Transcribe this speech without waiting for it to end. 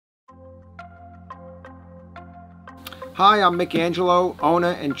Hi, I'm MicAngelo,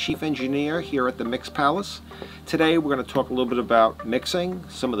 owner and chief engineer here at the Mix Palace. Today we're going to talk a little bit about mixing,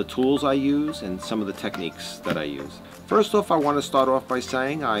 some of the tools I use, and some of the techniques that I use. First off, I want to start off by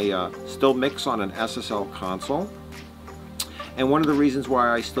saying I still mix on an SSL console. And one of the reasons why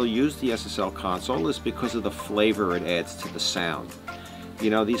I still use the SSL console is because of the flavor it adds to the sound. You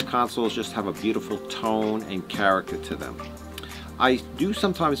know, these consoles just have a beautiful tone and character to them. I do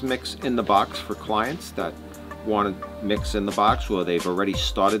sometimes mix in the box for clients that want to mix in the box, or they've already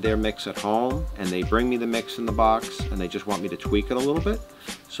started their mix at home and they bring me the mix in the box and they just want me to tweak it a little bit.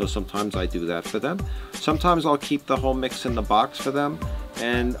 So sometimes I do that for them. Sometimes I'll keep the whole mix in the box for them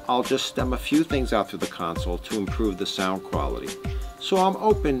and I'll just stem a few things out through the console to improve the sound quality. So I'm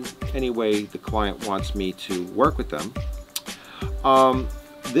open any way the client wants me to work with them.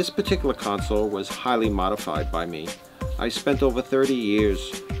 This particular console was highly modified by me. I spent over 30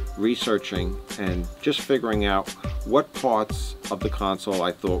 years researching and just figuring out what parts of the console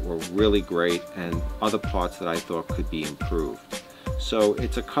I thought were really great and other parts that I thought could be improved. So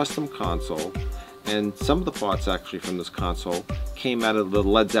it's a custom console, and some of the parts actually from this console came out of the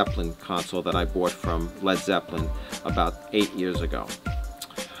Led Zeppelin console that I bought from Led Zeppelin about 8 years ago.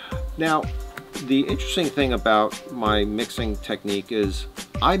 Now, the interesting thing about my mixing technique is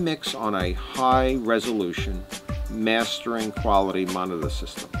I mix on a high resolution mastering quality monitor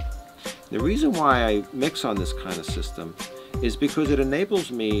system. The reason why I mix on this kind of system is because it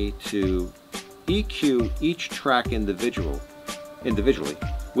enables me to EQ each track individually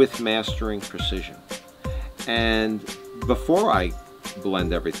with mastering precision, and before I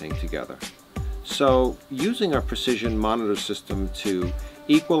blend everything together. So using a precision monitor system to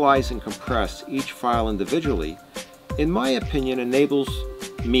equalize and compress each file individually, in my opinion, enables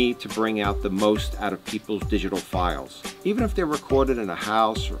me to bring out the most out of people's digital files. Even if they're recorded in a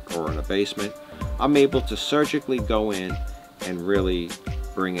house or in a basement, I'm able to surgically go in and really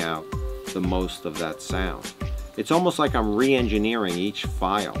bring out the most of that sound. It's almost like I'm re-engineering each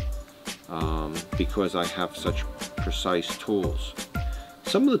file because I have such precise tools.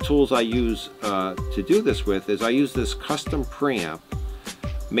 Some of the tools I use to do this with is I use this custom preamp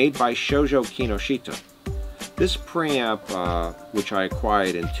made by Shoujo Kinoshita. This preamp, which I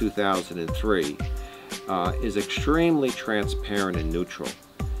acquired in 2003, is extremely transparent and neutral,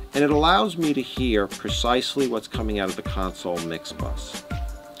 and it allows me to hear precisely what's coming out of the console mix bus.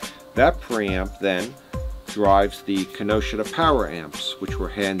 That preamp then drives the Kinoshita power amps, which were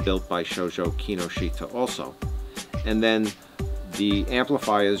hand-built by Shoujo Kinoshita also. And then the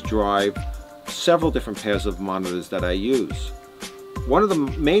amplifiers drive several different pairs of monitors that I use. One of the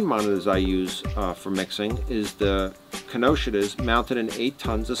main monitors I use for mixing is the Kinoshita's mounted in 8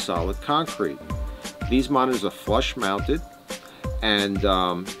 tons of solid concrete. These monitors are flush mounted, and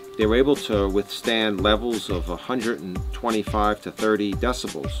they're able to withstand levels of 125 to 30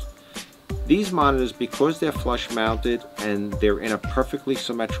 decibels. These monitors, because they're flush mounted and they're in a perfectly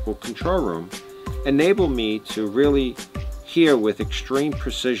symmetrical control room, enable me to really hear with extreme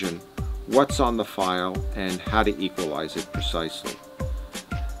precision what's on the file and how to equalize it precisely.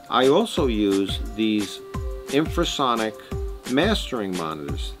 I also use these infrasonic mastering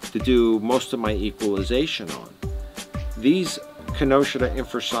monitors to do most of my equalization on. These Kinoshita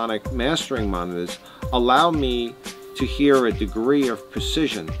infrasonic mastering monitors allow me to hear a degree of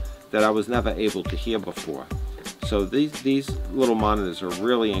precision that I was never able to hear before. So these little monitors are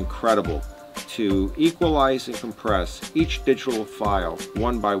really incredible to equalize and compress each digital file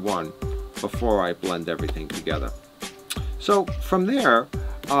one by one before I blend everything together. So from there,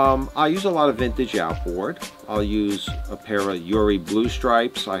 I use a lot of vintage outboard. I'll use a pair of Yuri blue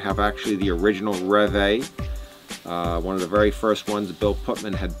stripes. I have actually the original Rev A, one of the very first ones Bill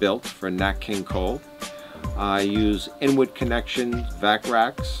Putman had built for Nat King Cole. I use Inwood Connections vac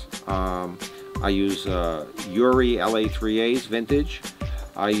racks. I use Yuri LA3As vintage.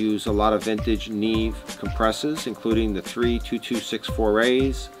 I use a lot of vintage Neve compressors, including the 3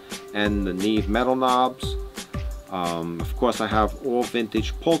 2264As and the Neve metal knobs. Of course, I have all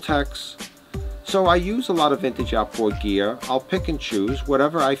vintage Pultecs. So I use a lot of vintage outboard gear. I'll pick and choose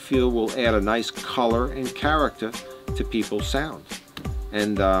whatever I feel will add a nice color and character to people's sound.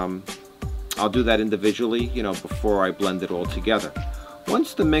 And I'll do that individually, you know, before I blend it all together.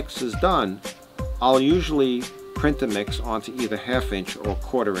 Once the mix is done, I'll usually print the mix onto either 1/2 inch or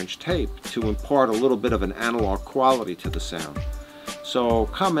 1/4 inch tape to impart a little bit of an analog quality to the sound. So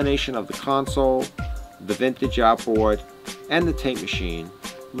combination of the console, the vintage outboard, and the tape machine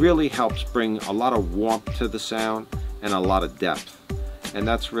really helps bring a lot of warmth to the sound and a lot of depth. And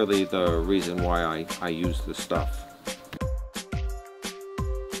that's really the reason why I use this stuff.